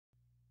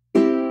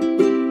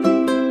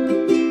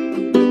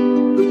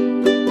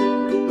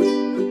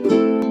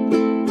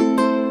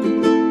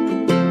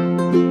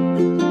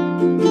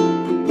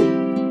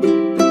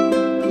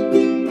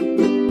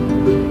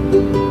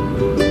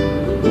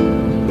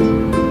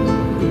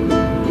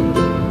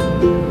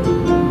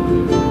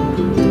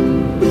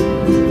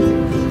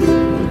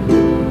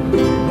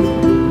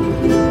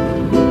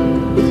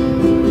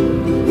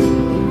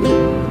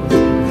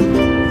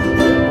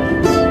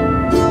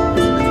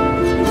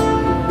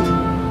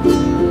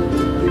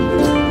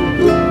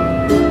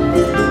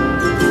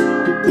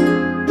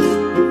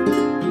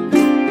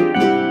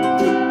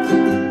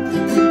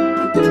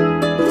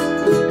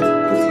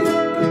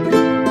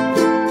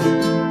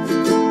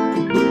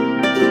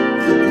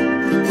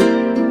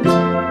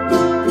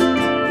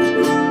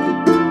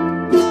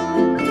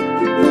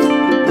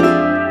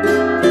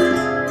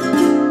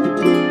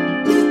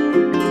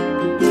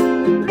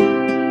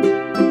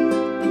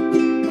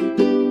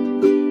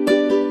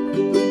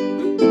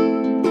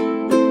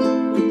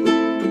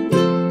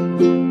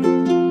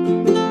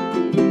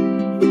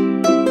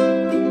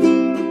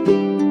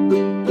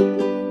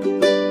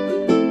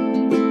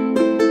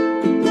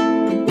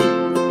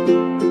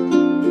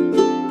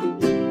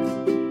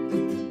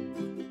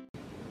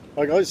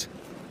Hi guys,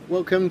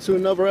 welcome to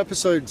another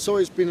episode.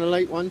 Sorry it's been a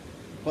late one,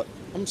 but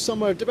I'm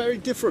somewhere very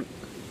different.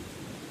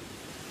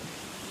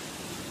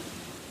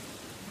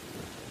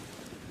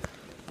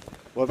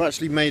 Well, I've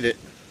actually made it.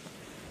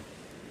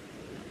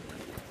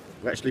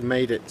 We've actually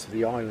made it to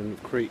the island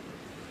of Crete.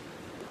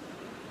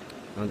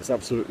 And it's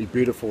absolutely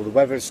beautiful. The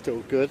weather's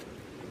still good,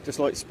 just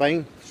like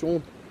Spain,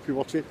 Sean, if you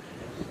watch it.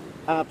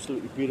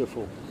 Absolutely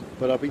beautiful.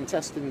 But I've been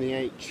testing the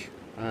H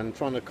and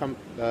trying to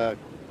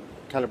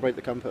calibrate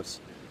the compass,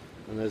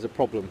 and there's a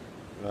problem.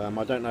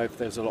 I don't know if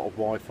there's a lot of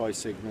Wi-Fi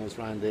signals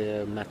around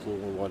here, metal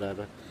or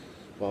whatever.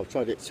 Well, I've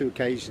tried it 2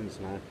 occasions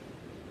now,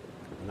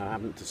 and I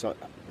haven't decided.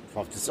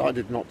 I've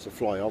decided not to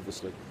fly.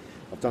 Obviously,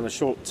 I've done a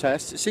short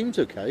test. It seems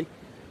okay,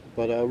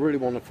 but I really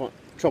want to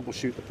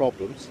troubleshoot the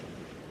problems.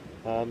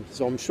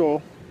 So I'm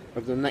sure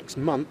over the next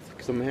month,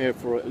 because I'm here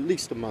for at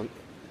least a month,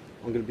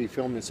 I'm going to be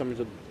filming some of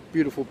the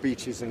beautiful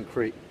beaches in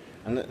Crete.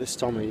 And at this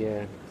time of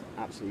year,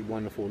 absolutely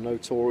wonderful. No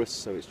tourists,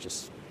 so it's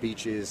just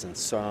beaches and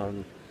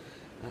sun,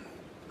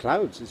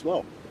 clouds as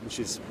well, which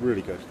is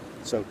really good.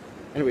 So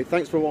anyway,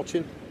 thanks for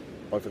watching.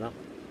 Bye for now.